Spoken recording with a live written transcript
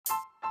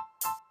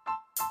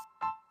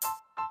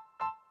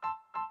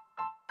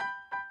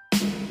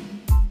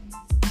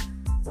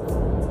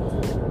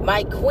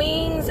my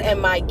queens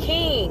and my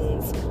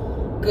kings.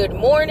 Good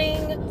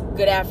morning,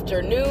 good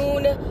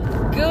afternoon,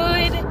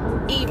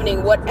 good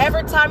evening,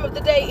 whatever time of the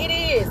day it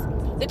is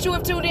that you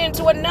have tuned in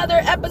to another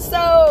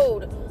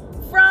episode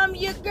from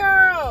your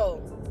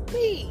girl,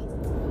 me,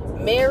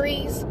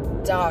 Mary's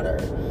daughter.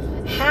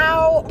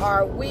 How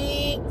are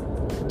we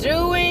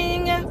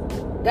doing?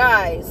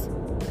 Guys,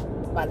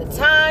 by the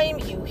time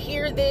you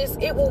hear this,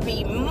 it will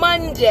be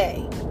Monday,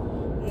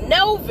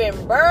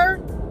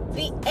 November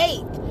the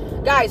 8th.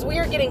 Guys, we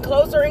are getting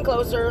closer and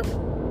closer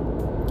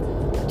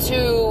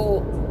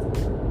to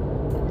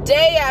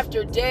day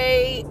after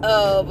day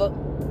of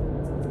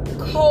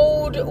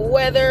cold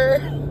weather.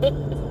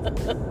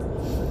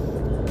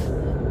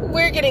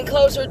 We're getting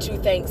closer to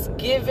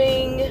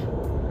Thanksgiving.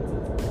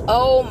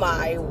 Oh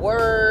my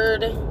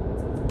word.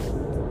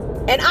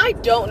 And I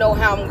don't know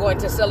how I'm going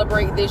to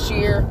celebrate this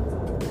year.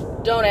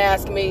 Don't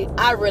ask me.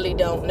 I really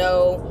don't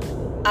know.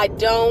 I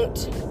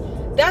don't.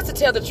 That's a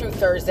Tell the Truth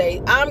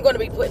Thursday. I'm going to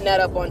be putting that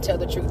up on Tell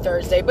the Truth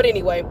Thursday. But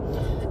anyway,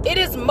 it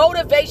is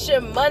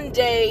Motivation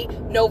Monday,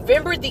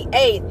 November the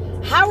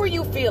 8th. How are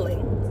you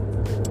feeling?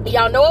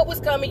 Y'all know it was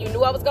coming. You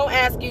knew I was going to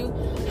ask you,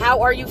 how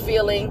are you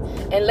feeling?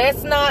 And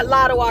let's not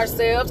lie to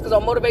ourselves, because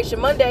on Motivation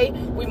Monday,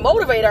 we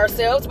motivate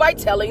ourselves by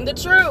telling the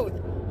truth.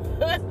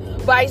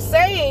 By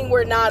saying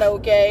we're not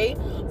okay,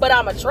 but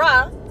I'm going to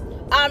try.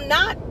 I'm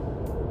not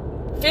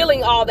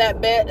feeling all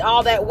that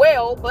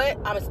well, but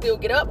I'm going to still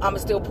get up. I'm going to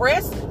still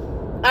press.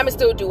 I'm going to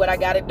still do what I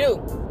got to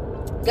do.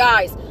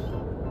 Guys,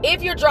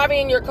 if you're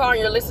driving in your car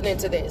and you're listening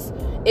to this,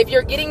 if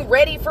you're getting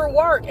ready for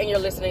work and you're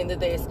listening to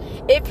this,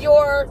 if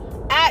you're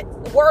at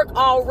work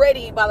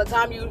already by the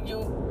time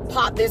you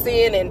pop this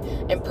in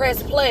and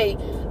press play,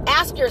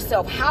 ask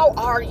yourself, how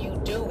are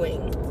you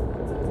doing?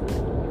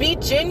 Be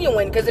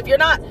genuine, because if you're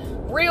not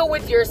real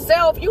with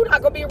yourself, you're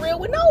not going to be real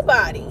with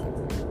nobody.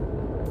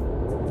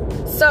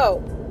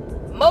 So,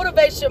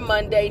 Motivation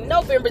Monday,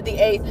 November the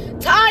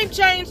 8th. Time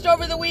changed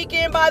over the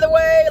weekend, by the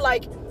way.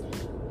 Like,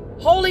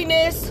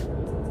 holiness.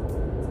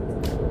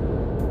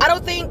 I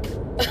don't think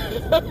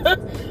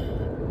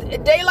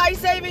daylight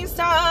savings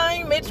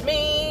time, which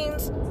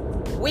means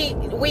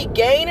we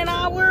gain an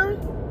hour.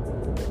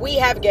 We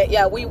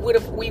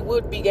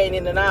would be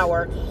gaining an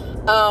hour.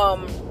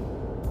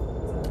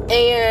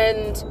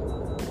 And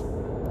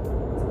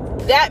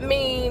that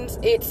means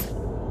it's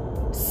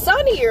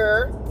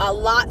sunnier a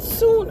lot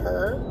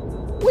sooner,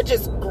 which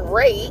is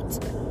great.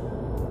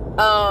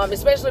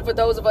 Especially for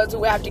those of us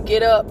who have to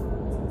get up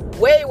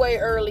way, way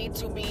early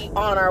to be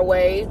on our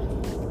way.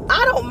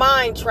 I don't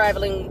mind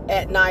traveling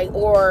at night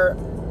or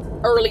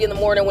early in the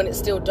morning when it's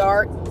still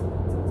dark.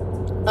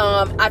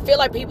 I feel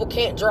like people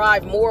can't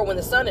drive more when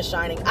the sun is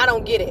shining. I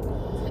don't get it.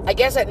 I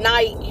guess at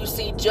night you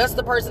see just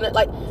the person that,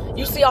 like,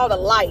 you see all the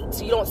lights.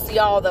 You don't see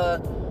all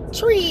the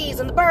trees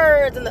and the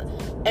birds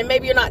and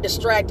maybe you're not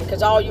distracted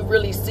because all you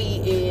really see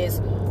is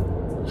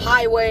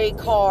highway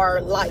car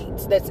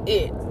lights. That's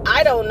it.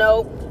 I don't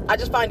know. I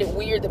just find it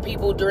weird that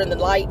people during the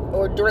light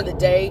or during the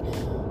day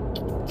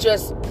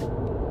just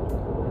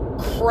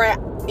crap.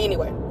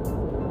 Anyway,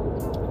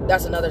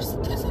 that's a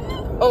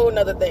whole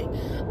another thing.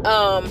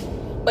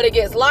 But it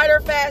gets lighter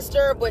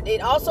faster, but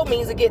it also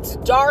means it gets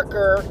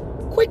darker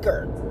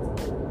quicker.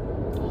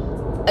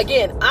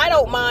 Again, I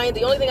don't mind.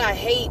 The only thing I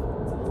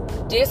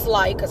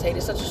dislike, because hate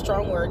is such a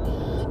strong word.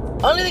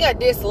 Only thing I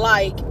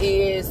dislike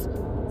is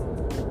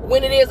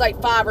when it is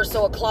like 5 or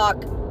so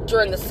o'clock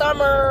during the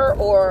summer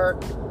or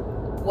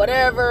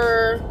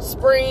whatever,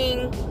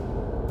 spring,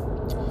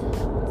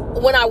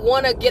 when I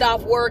want to get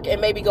off work and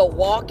maybe go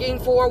walking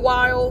for a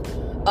while.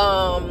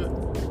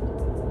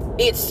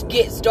 It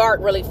gets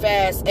dark really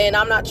fast, and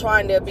I'm not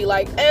trying to be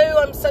like,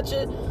 oh, I'm such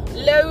a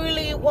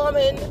lowly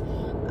woman,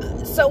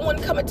 someone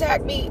come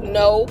attack me.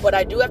 No, but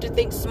I do have to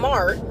think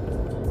smart,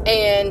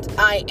 and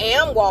I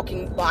am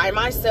walking by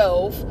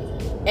myself,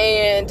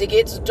 and it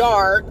gets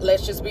dark.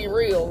 Let's just be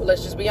real.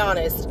 Let's just be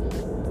honest.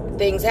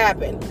 Things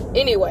happen.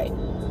 Anyway,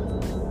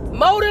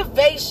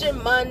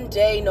 Motivation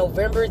Monday,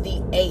 November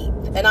the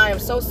 8th, and I am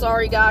so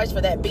sorry, guys,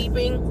 for that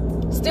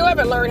beeping. Still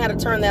haven't learned how to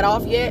turn that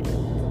off yet.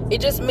 It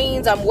just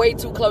means I'm way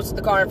too close to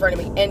the car in front of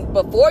me. And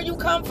before you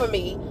come for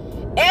me,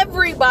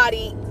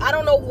 everybody, I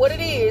don't know what it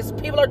is,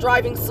 people are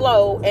driving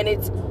slow, and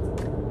it's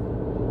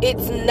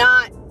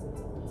not,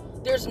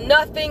 there's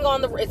nothing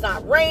on it's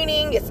not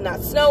raining, it's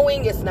not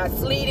snowing, it's not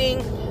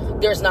sleeting,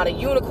 there's not a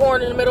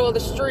unicorn in the middle of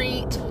the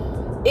street.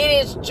 It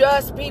is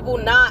just people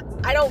not,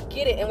 I don't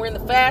get it, and we're in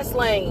the fast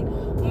lane.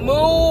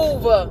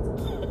 Move.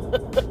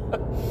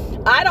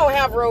 I don't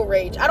have road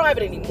rage. I don't have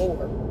it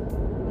anymore.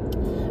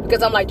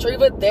 Because I'm like,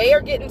 Treva, they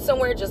are getting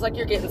somewhere just like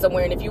you're getting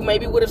somewhere. And if you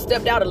maybe would have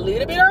stepped out a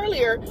little bit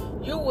earlier,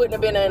 you wouldn't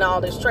have been in all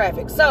this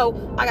traffic. So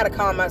I got to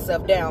calm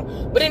myself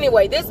down. But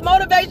anyway, this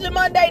Motivation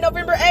Monday,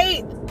 November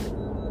 8th.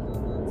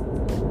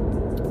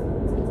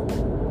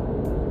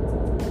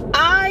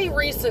 I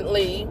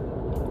recently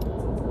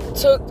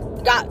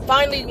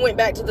finally went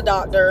back to the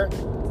doctor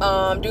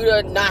due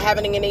to not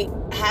having any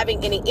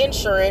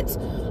insurance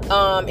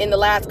in the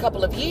last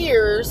couple of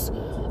years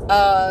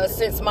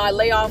since my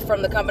layoff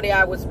from the company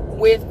I was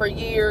with for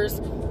years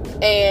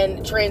and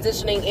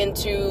transitioning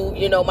into,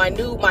 you know,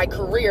 my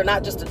career,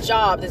 not just a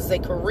job. This is a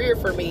career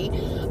for me.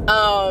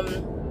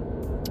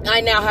 I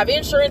now have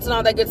insurance and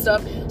all that good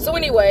stuff. So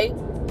anyway,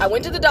 I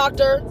went to the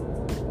doctor,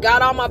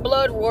 got all my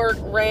blood work,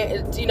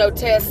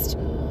 test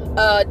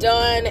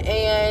done,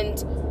 and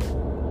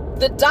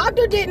the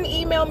doctor didn't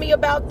email me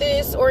about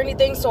this or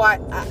anything, so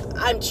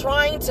I'm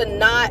trying to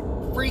not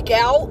freak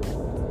out.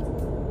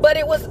 But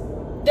there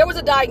was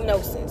a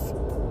diagnosis,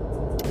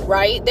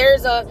 right?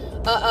 There's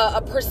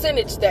a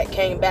percentage that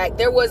came back.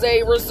 There was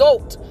a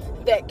result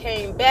that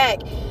came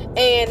back,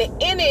 and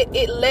in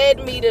it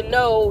led me to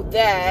know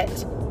that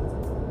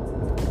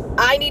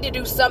I need to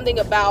do something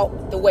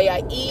about the way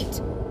I eat,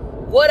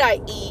 what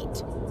I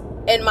eat,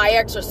 and my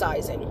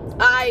exercising.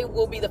 I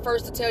will be the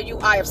first to tell you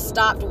I have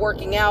stopped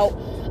working out.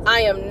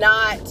 I am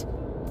not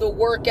the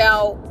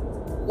workout,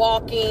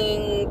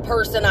 walking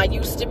person I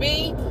used to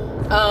be.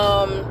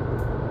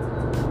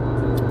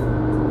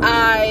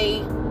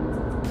 I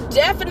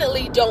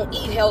definitely don't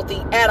eat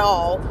healthy at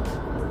all.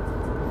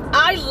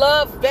 I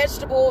love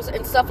vegetables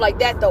and stuff like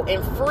that though,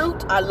 and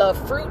fruit. I love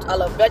fruit. I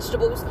love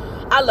vegetables.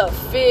 I love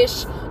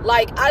fish.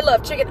 Like, I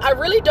love chicken. I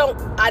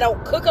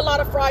don't cook a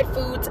lot of fried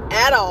foods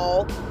at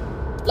all.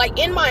 Like,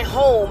 in my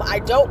home, I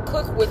don't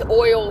cook with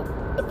oil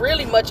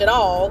really much at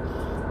all.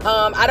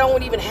 I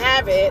don't even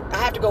have it. I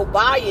have to go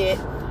buy it,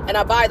 and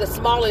I buy the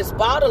smallest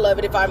bottle of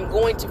it if I'm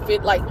going to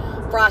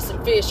fry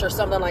some fish or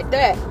something like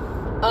that.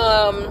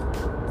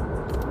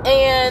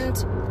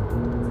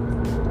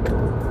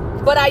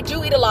 But I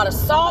do eat a lot of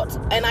salt,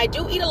 and I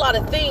do eat a lot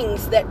of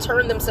things that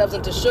turn themselves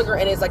into sugar,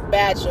 and it's like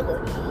bad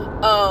sugar.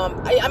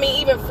 I mean,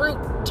 even fruit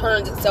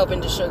turns itself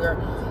into sugar.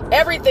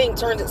 Everything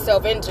turns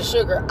itself into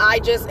sugar. I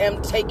just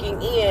am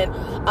taking in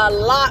a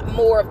lot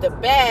more of the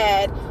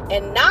bad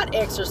and not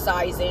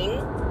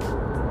exercising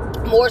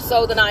more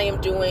so than I am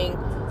doing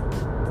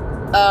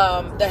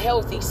the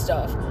healthy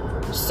stuff.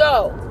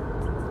 So,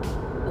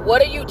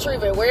 what are you,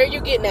 Treva? Where are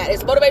you getting at?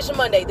 It's Motivation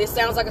Monday. This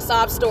sounds like a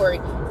sob story.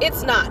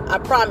 It's not. I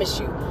promise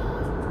you.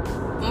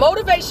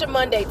 Motivation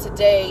Monday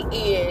today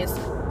is,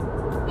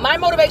 my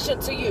motivation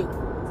to you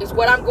is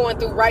what I'm going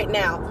through right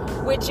now,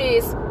 which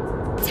is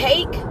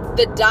take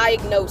the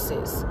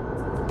diagnosis.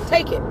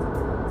 Take it.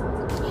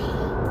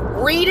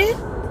 Read it.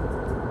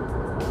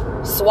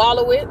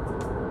 Swallow it.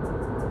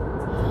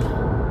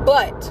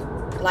 But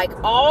like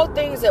all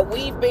things that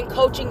we've been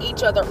coaching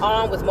each other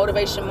on with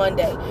Motivation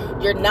Monday,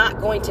 you're not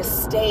going to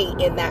stay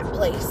in that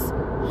place.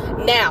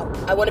 Now,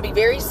 I want to be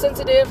very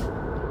sensitive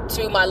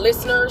to my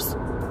listeners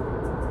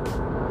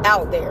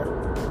out there.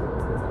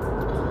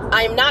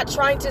 I am not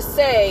trying to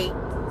say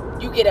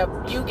you get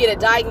a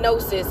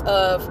diagnosis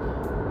of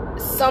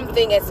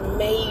something as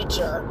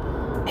major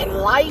and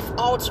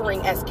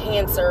life-altering as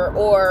cancer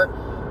or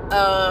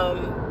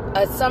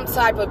some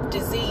type of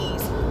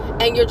disease,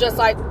 and you're just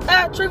like,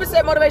 Treva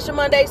said Motivation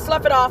Monday,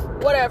 slough it off,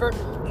 whatever.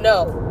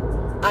 No,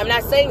 I'm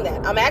not saying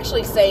that. I'm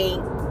actually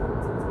saying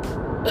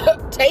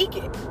take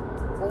it.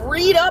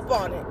 Read up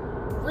on it.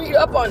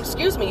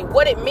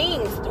 What it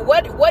means.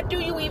 What do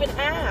you even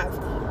have?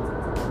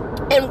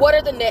 And what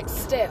are the next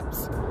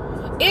steps?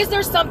 Is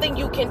there something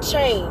you can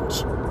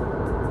change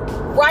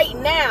right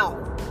now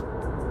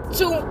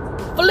to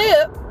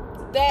flip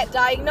that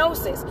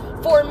diagnosis?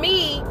 For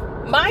me,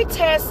 my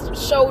test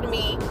showed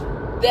me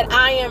that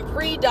I am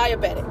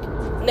pre-diabetic.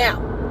 Now,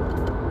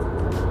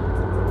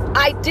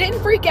 I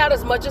didn't freak out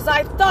as much as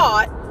I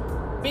thought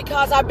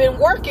because I've been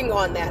working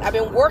on that. I've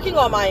been working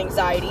on my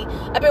anxiety.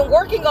 I've been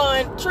working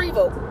on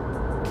Treva.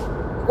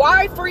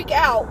 Why freak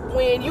out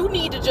when you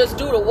need to just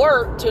do the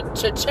work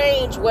to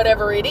change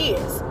whatever it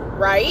is,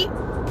 right?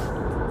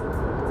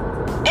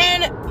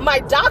 And my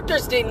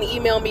doctors didn't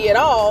email me at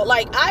all.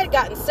 Like, I had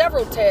gotten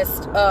several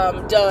tests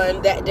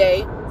done that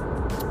day.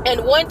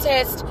 And one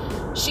test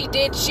she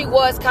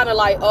was kind of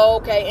like, oh,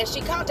 okay. And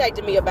she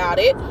contacted me about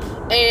it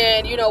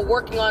and,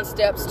 working on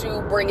steps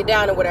to bring it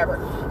down or whatever.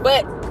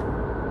 But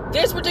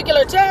this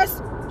particular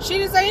test, she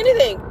didn't say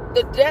anything.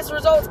 The test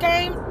results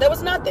came, there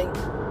was nothing.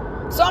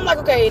 So I'm like,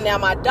 okay, now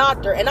my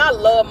doctor, and I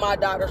love my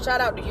doctor. Shout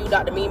out to you,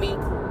 Dr. Mimi.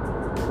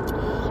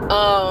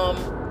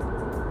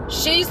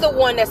 She's the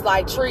one that's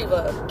like,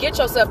 Treva, get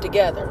yourself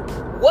together.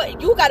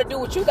 What you got to do,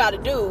 what you got to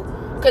do.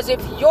 Because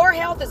if your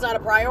health is not a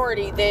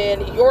priority,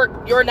 then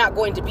you're not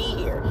going to be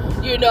here,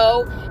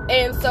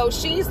 And so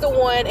she's the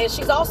one, and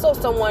she's also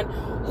someone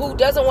who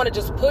doesn't want to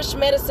just push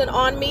medicine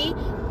on me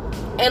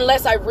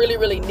unless I really,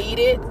 really need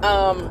it.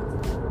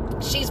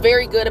 She's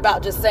very good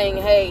about just saying,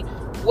 hey,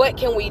 what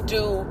can we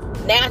do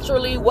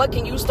naturally? What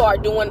can you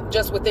start doing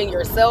just within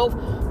yourself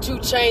to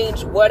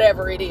change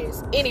whatever it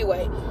is?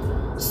 Anyway,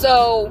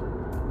 so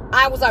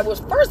I was like, well,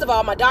 first of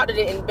all, my doctor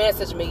didn't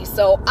message me.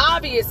 So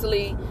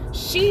obviously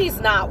she's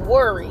not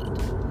worried.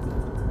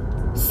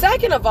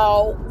 Second of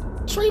all,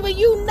 Treva,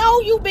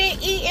 you've been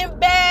eating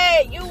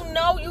bad.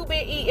 You've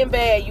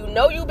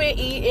been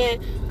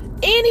eating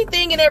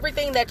anything and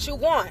everything that you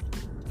want.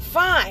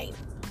 Fine.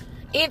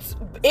 It's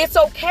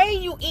okay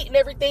you eating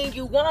everything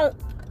you want,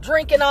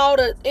 drinking all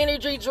the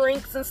energy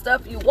drinks and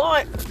stuff you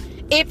want.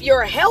 if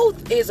your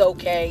health is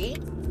okay.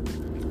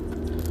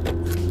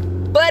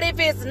 But if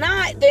it's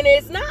not, then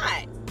it's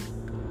not.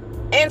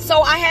 And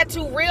so I had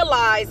to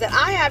realize that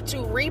I have to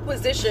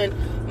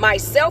reposition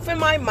myself and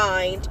my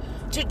mind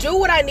to do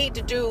what I need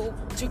to do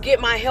to get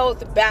my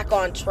health back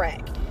on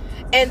track.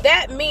 And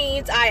that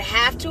means I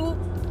have to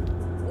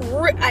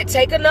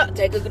take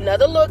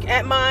another look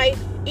at my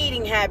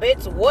eating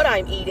habits, what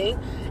I'm eating,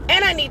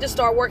 and I need to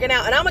start working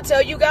out. And I'm going to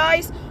tell you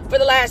guys, for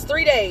the last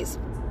 3 days,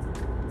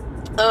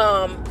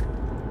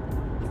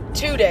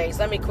 2 days,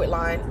 let me quit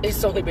lying.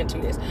 It's only been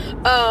 2 days.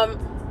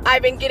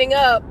 I've been getting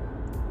up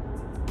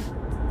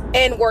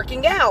and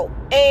working out.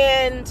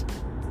 And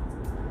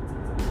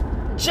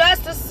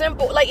just a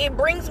simple, like, it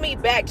brings me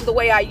back to the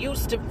way I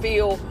used to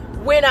feel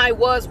when I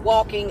was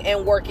walking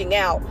and working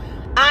out.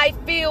 I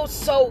feel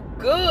so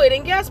good.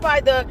 And guess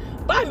by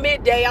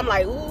midday, I'm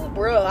like, ooh,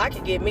 bro, I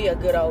could get me a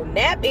good old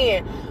nap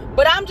in.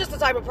 But I'm just the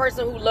type of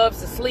person who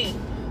loves to sleep.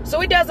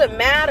 So it doesn't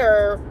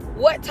matter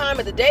what time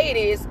of the day it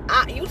is.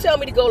 You tell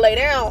me to go lay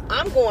down,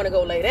 I'm going to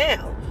go lay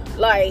down.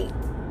 Like,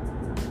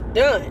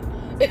 done.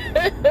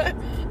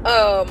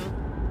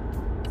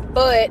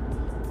 But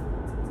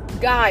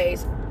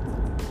guys,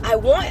 I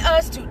want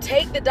us to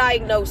take the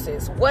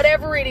diagnosis,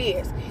 whatever it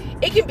is.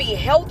 It can be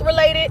health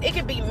related. It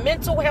can be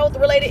mental health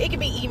related. It can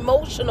be an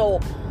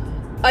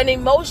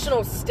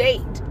emotional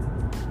state.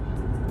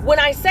 When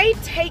I say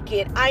take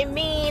it, I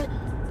mean,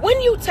 when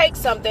you take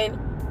something,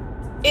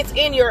 it's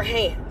in your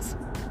hands,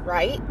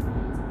 right?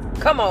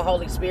 Come on,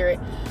 Holy Spirit.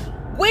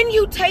 When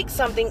you take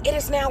something, it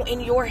is now in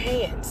your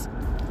hands.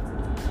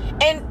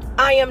 And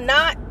I am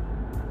not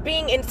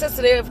being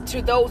insensitive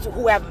to those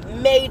who have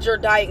major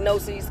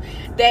diagnoses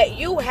that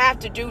you have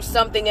to do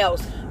something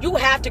else. You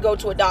have to go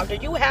to a doctor.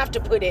 You have to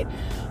put it.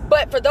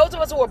 But for those of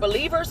us who are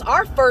believers,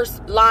 our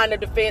first line of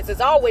defense is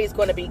always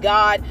going to be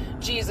God,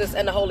 Jesus,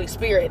 and the Holy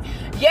Spirit.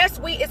 Yes,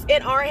 it's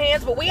in our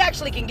hands, but we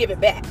actually can give it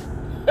back.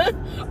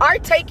 Our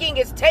taking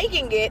is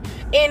taking it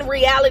in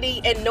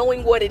reality and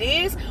knowing what it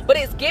is, but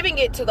it's giving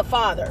it to the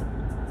Father,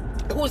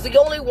 who's the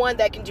only one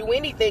that can do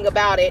anything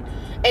about it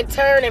and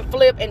turn and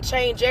flip and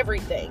change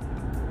everything.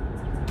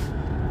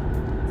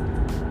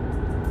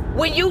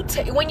 When you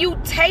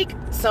take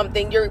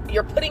something,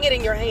 you're putting it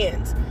in your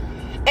hands.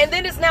 And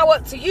then it's now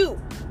up to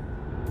you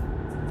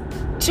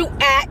to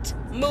act,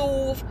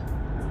 move,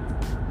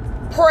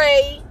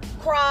 pray,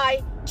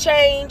 cry,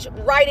 change,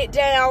 write it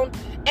down,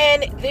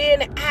 and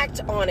then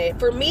act on it.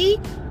 For me,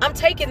 I'm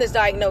taking this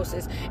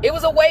diagnosis. It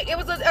was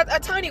a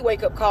tiny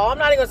wake-up call. I'm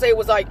not even going to say it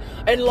was like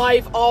a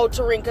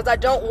life-altering, because I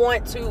don't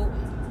want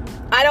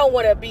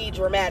to be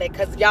dramatic,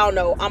 because y'all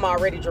know I'm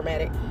already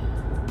dramatic.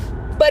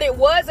 But it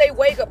was a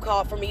wake-up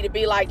call for me to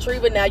be like,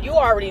 Treva, now you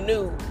already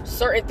knew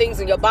certain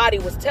things in your body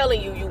was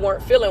telling you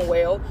weren't feeling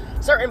well.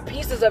 Certain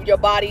pieces of your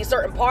body,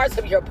 certain parts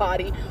of your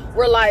body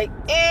were like,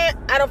 I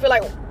don't feel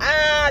like,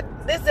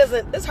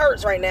 this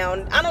hurts right now.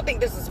 And I don't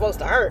think this is supposed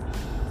to hurt.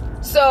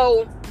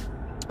 So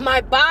my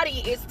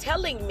body is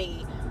telling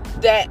me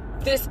that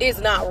this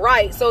is not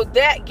right. So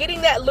that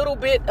getting that little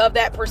bit of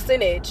that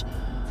percentage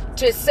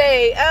to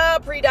say,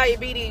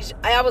 pre-diabetes,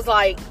 I was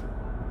like,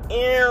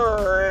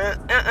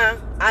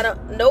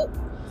 nope.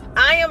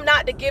 I am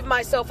not to give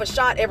myself a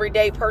shot every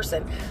day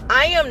person.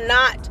 I am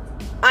not.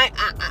 I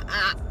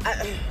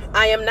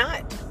am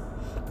not.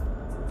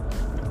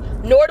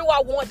 Nor do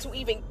I want to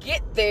even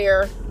get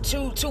there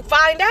to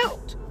find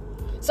out.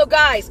 So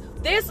guys,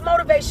 this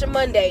Motivation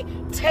Monday,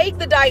 take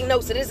the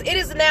diagnosis. It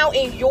is now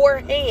in your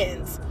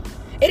hands.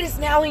 It is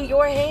now in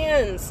your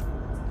hands.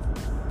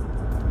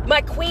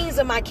 My queens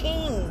and my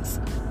kings.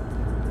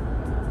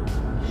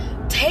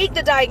 Take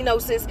the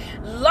diagnosis,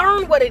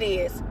 learn what it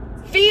is,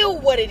 feel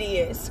what it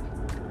is,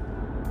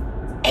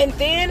 and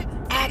then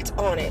act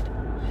on it.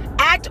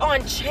 Act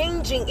on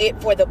changing it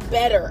for the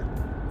better,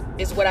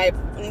 is what I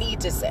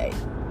need to say.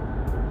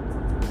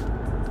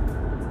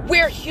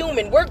 We're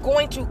human. We're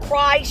going to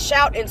cry,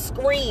 shout, and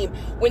scream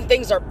when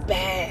things are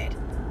bad.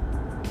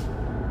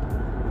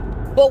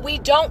 But we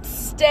don't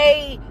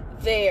stay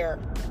there.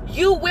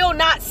 You will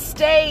not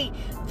stay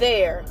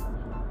there.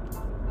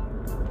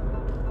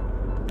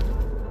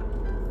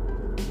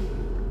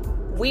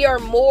 We are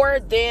more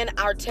than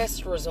our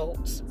test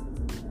results.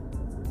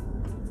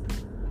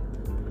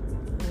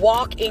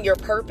 Walk in your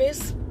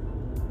purpose.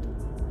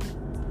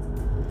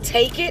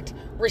 Take it,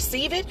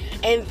 receive it,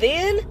 and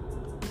then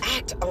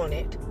act on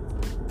it.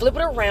 Flip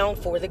it around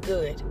for the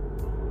good.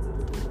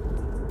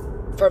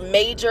 For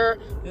major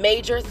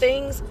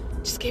things,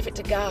 just give it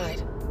to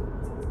God.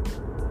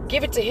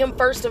 Give it to Him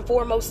first and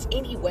foremost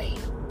anyway.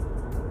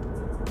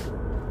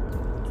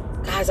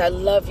 Guys, I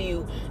love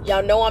you.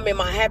 Y'all know I'm in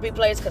my happy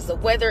place because the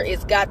weather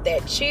has got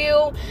that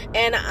chill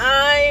and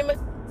I'm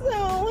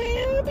so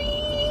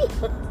happy.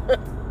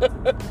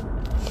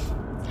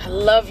 I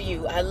love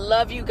you. I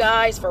love you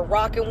guys for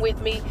rocking with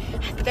me.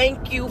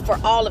 Thank you for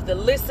all of the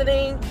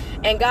listening.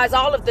 And guys,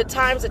 all of the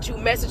times that you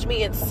message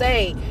me and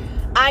say,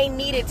 I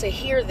needed to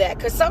hear that.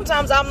 Because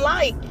sometimes I'm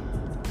like,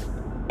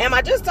 am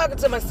I just talking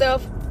to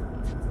myself?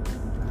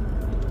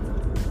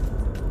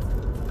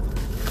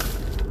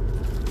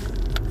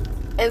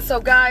 And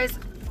so, guys,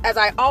 as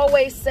I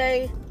always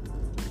say,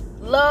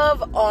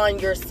 love on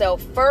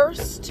yourself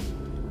first.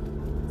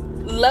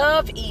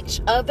 Love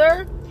each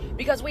other,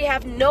 because we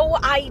have no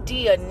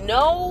idea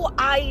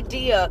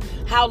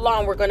how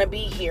long we're going to be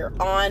here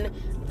on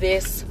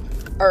this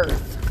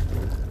earth.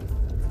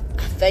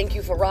 Thank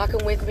you for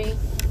rocking with me.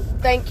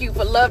 Thank you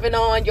for loving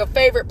on your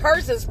favorite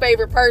person's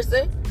favorite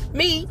person,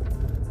 me,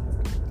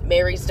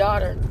 Mary's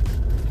daughter.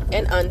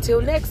 And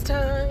until next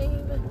time.